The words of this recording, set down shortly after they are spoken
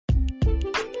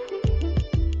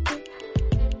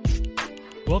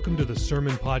Welcome to the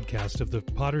Sermon Podcast of the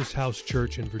Potter's House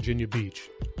Church in Virginia Beach,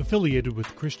 affiliated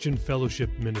with Christian Fellowship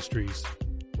Ministries.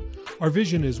 Our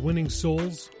vision is winning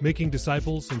souls, making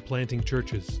disciples, and planting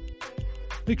churches.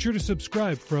 Make sure to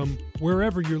subscribe from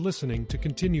wherever you're listening to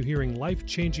continue hearing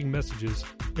life-changing messages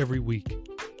every week.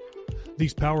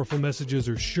 These powerful messages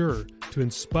are sure to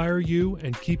inspire you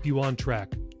and keep you on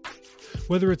track.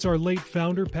 Whether it's our late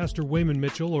founder, Pastor Wayman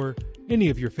Mitchell, or any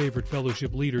of your favorite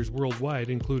fellowship leaders worldwide,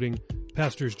 including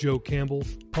Pastors Joe Campbell,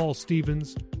 Paul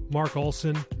Stevens, Mark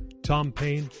Olson, Tom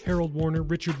Payne, Harold Warner,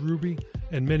 Richard Ruby,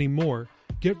 and many more,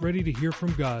 get ready to hear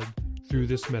from God through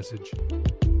this message.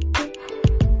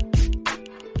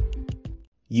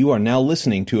 You are now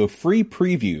listening to a free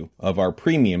preview of our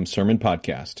premium sermon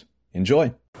podcast.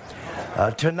 Enjoy.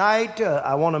 Tonight,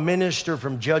 I want to minister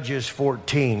from Judges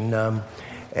 14,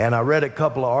 and I read a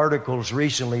couple of articles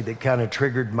recently that kind of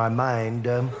triggered my mind.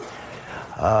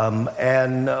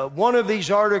 One of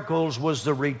these articles was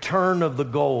The Return of the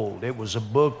Gold. It was a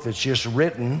book that's just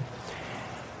written.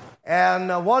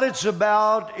 And what it's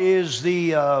about is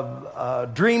the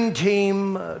Dream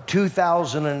Team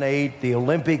 2008, the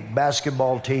Olympic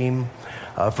basketball team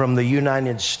from the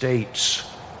United States.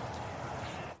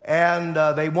 And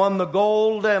they won the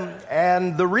gold.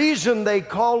 And the reason they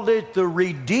called it the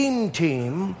Redeem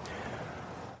Team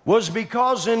was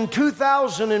because in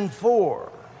 2004,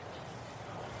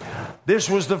 this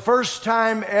was the first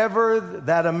time ever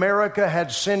that America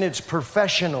had sent its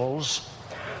professionals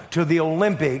to the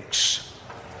Olympics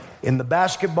in the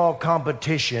basketball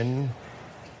competition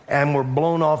and were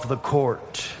blown off the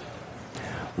court.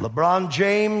 LeBron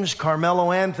James,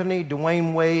 Carmelo Anthony,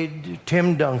 Dwayne Wade,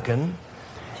 Tim Duncan.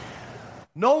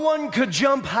 No one could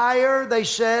jump higher, they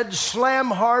said,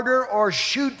 slam harder, or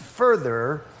shoot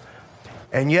further,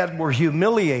 and yet were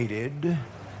humiliated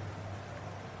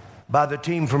by the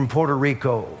team from Puerto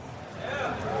Rico.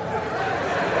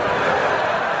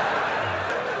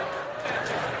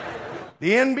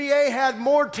 The NBA had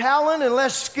more talent and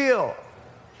less skill.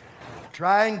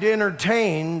 Trying to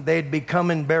entertain, they'd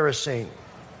become embarrassing.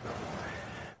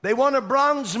 They won a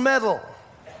bronze medal.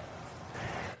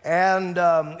 And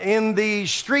in the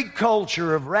street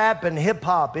culture of rap and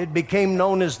hip-hop, it became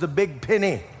known as the Big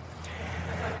Penny.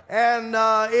 And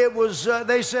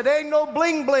they said, ain't no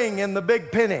bling bling in the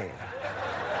Big Penny.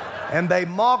 And they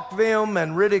mocked them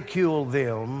and ridiculed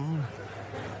them.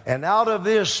 And out of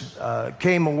this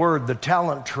came a word, the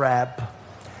talent trap,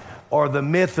 or the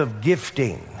myth of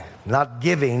gifting. Not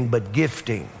giving, but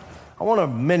gifting. I want to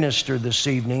minister this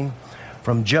evening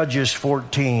from Judges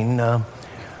 14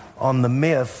 on the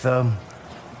myth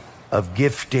of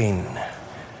gifting.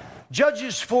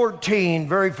 Judges 14,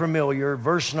 very familiar,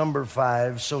 verse number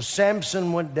 5. So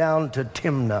Samson went down to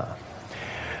Timnah,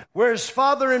 where his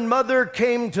father and mother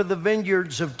came to the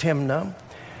vineyards of Timnah.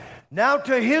 Now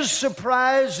to his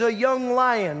surprise, a young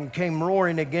lion came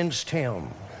roaring against him.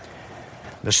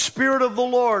 The Spirit of the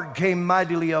Lord came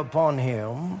mightily upon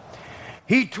him.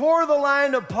 He tore the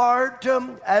lion apart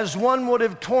as one would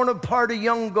have torn apart a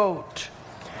young goat,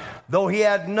 though he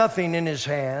had nothing in his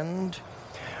hand.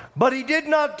 But he did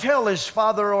not tell his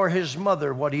father or his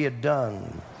mother what he had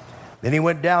done. Then he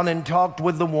went down and talked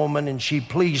with the woman, and she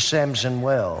pleased Samson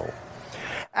well.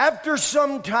 After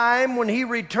some time, when he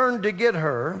returned to get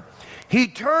her, he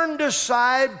turned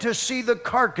aside to see the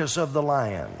carcass of the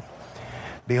lion.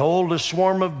 Behold, a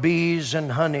swarm of bees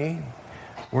and honey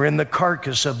were in the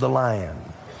carcass of the lion.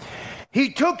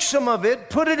 He took some of it,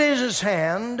 put it in his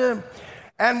hand,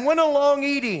 and went along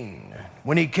eating.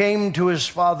 When he came to his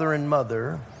father and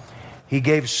mother, he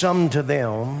gave some to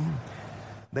them.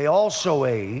 They also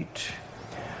ate,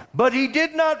 but he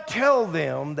did not tell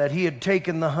them that he had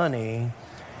taken the honey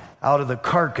out of the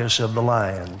carcass of the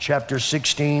lion. Chapter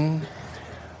 16,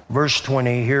 verse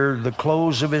 20, here the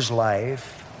close of his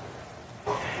life.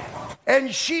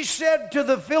 And she said to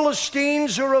the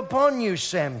Philistines are upon you,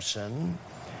 Samson.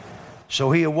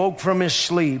 So he awoke from his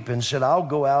sleep and said, I'll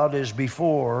go out as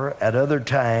before at other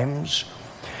times,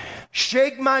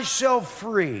 shake myself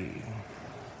free.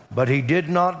 But he did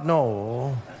not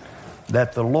know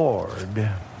that the Lord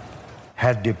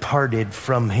had departed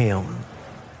from him.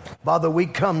 Father, we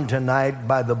come tonight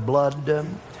by the blood.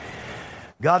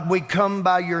 God, we come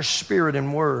by your Spirit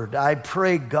and word. I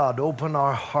pray, God, open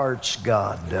our hearts,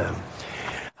 God.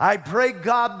 I pray,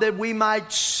 God, that we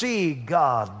might see,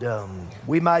 God.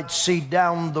 We might see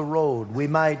down the road. We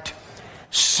might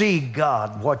see,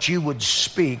 God, what you would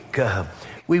speak.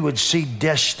 We would see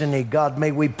destiny. God,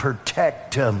 may we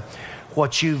protect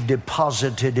what you've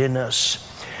deposited in us.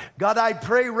 God, I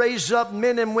pray, raise up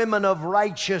men and women of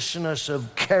righteousness,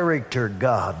 of character,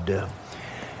 God.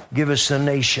 Give us the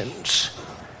nations.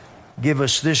 Give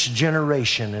us this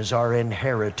generation as our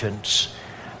inheritance.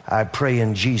 I pray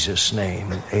in Jesus'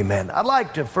 name, amen. I'd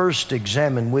like to first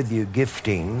examine with you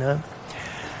gifting.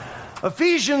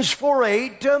 Ephesians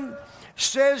 4:8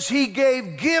 says He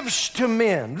gave gifts to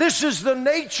men. This is the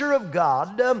nature of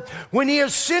God. When He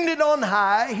ascended on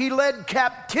high, He led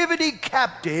captivity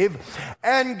captive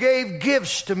and gave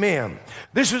gifts to men.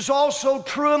 This is also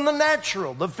true in the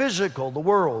natural, the physical, the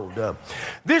world.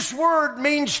 This word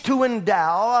means to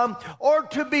endow or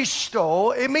to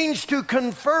bestow. It means to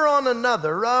confer on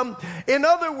another. In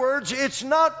other words, it's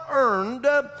not earned.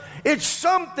 It's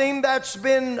something that's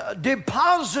been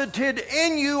deposited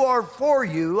in you or for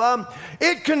you.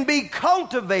 It can be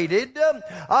cultivated.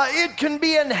 It can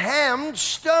be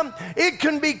enhanced. It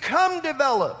can become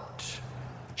developed.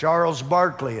 Charles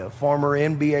Barkley, a former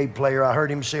NBA player, I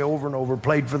heard him say over and over,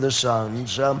 played for the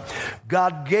Suns.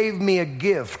 God gave me a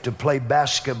gift to play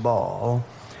basketball,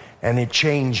 and it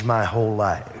changed my whole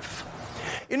life.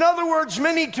 In other words,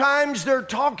 many times they're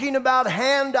talking about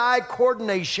hand-eye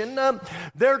coordination.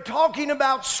 They're talking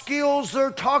about skills.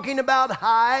 They're talking about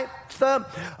height,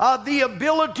 the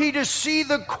ability to see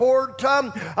the court.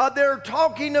 They're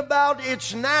talking about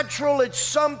it's natural. It's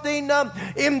something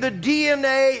in the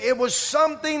DNA. It was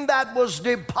something that was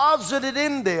deposited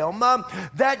in them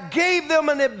that gave them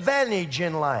an advantage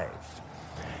in life.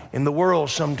 In the world,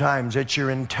 sometimes it's your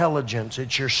intelligence.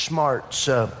 It's your smarts.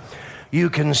 You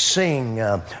can sing,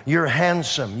 you're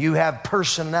handsome, you have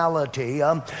personality.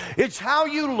 It's how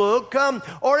you look,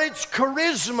 or it's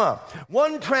charisma.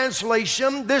 One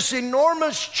translation, this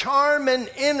enormous charm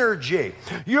and energy.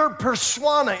 Your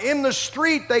persona. In the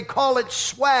street, they call it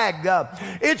swag.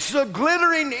 It's the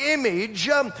glittering image,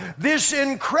 this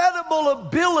incredible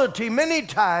ability many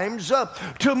times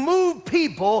to move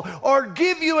people or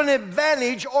give you an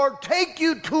advantage or take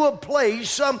you to a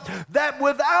place that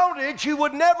without it you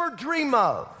would never dream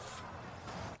of.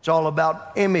 It's all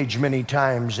about image many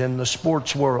times in the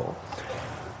sports world.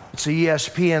 It's the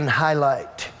ESPN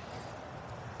highlight.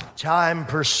 It's how I'm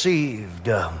perceived.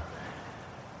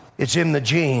 It's in the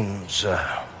genes.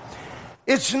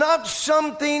 It's not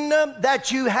something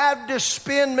that you have to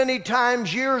spend many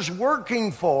times years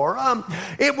working for.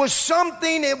 It was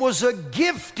something, it was a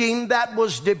gifting that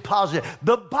was deposited.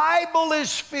 The Bible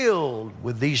is filled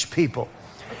with these people.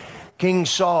 King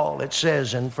Saul, it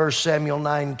says in 1 Samuel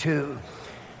 9:2,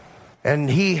 and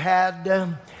he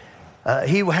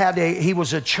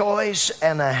was a choice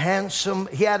and a handsome.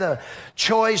 He had a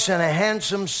choice and a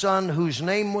handsome son whose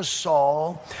name was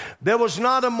Saul. There was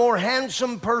not a more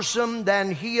handsome person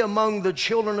than he among the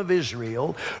children of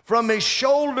Israel. From his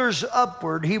shoulders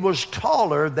upward, he was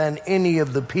taller than any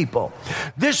of the people.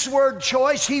 This word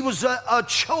choice, he was a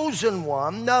chosen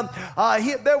one.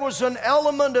 There was an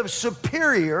element of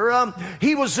superior.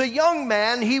 He was a young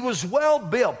man. He was well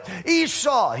built.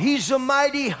 Esau, he's a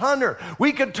mighty hunter.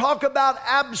 We could talk about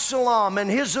Absalom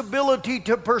and his ability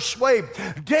to persuade.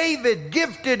 David,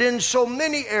 gifted in so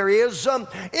many areas.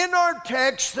 In our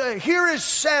text, here is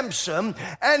Samson,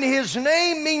 and his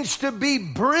name means to be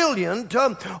brilliant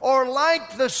or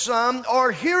like the sun,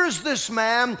 or here's this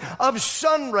man of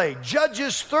sun ray.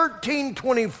 Judges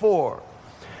 13:24.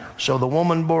 So the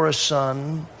woman bore a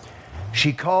son.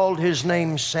 She called his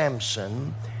name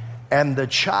Samson, and the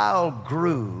child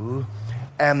grew,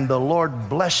 and the Lord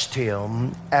blessed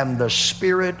him, and the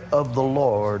Spirit of the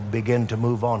Lord began to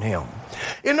move on him.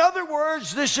 In other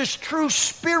words, this is true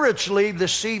spiritually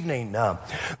this evening.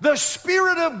 The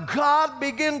Spirit of God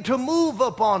began to move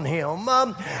upon him,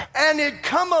 and it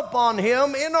come upon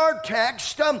him in our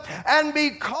text, and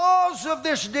because of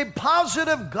this deposit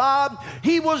of God,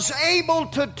 he was able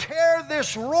to tear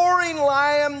this roaring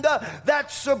lion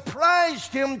that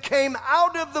surprised him, came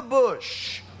out of the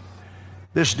bush.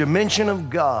 This dimension of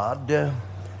God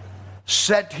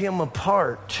set him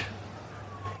apart.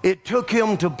 It took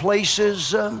him to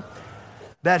places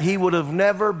that he would have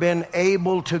never been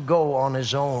able to go on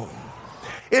his own.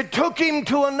 It took him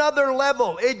to another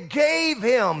level. It gave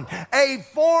him a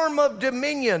form of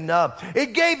dominion.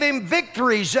 It gave him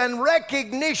victories and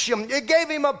recognition. It gave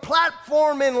him a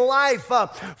platform in life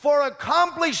for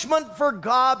accomplishment for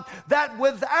God that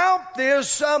without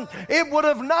this, it would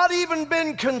have not even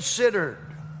been considered.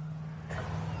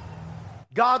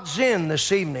 God's in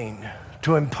this evening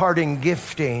to imparting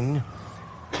gifting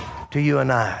to you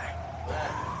and I,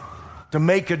 to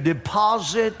make a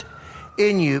deposit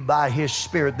in you by His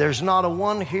Spirit. There's not a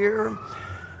one here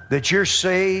that you're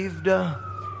saved,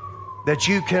 that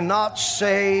you cannot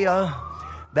say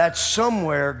that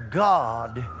somewhere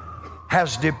God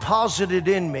has deposited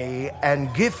in me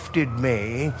and gifted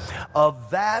me of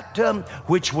that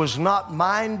which was not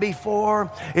mine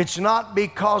before. It's not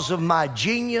because of my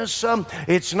genius.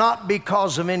 It's not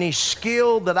because of any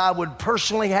skill that I would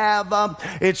personally have.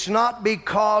 It's not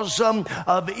because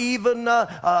of even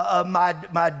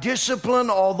my discipline,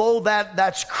 although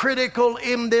that's critical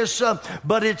in this,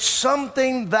 but it's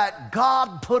something that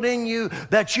God put in you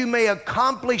that you may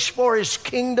accomplish for His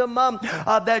kingdom,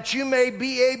 that you may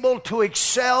be able to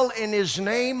excel in His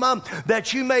name,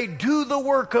 that you may do the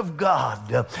work of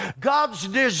God. God's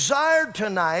desire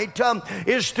tonight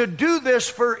is to do this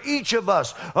for each of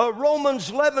us.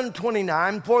 Romans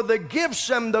 11:29, for the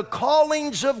gifts and the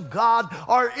callings of God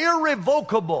are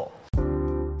irrevocable.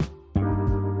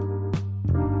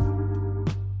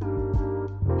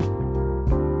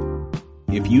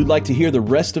 If you'd like to hear the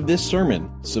rest of this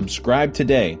sermon, subscribe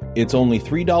today. It's only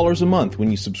 $3 a month when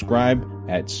you subscribe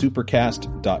at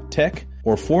supercast.tech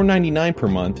or $4.99 per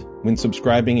month when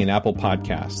subscribing in Apple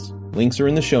Podcasts. Links are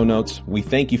in the show notes. We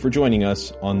thank you for joining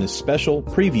us on this special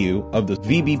preview of the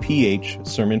VBPH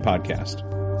Sermon Podcast.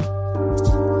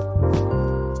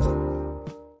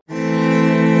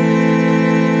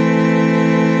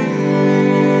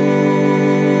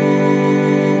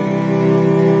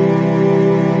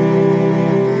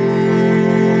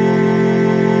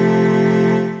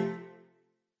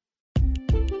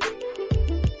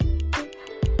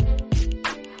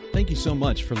 Thank you so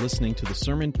much for listening to the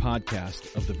Sermon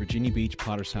Podcast of the Virginia Beach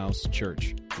Potter's House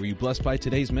Church. Were you blessed by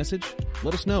today's message?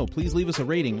 Let us know. Please leave us a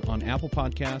rating on Apple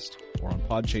Podcast or on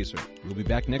Podchaser. We'll be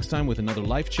back next time with another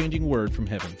life-changing word from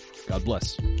heaven. God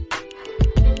bless.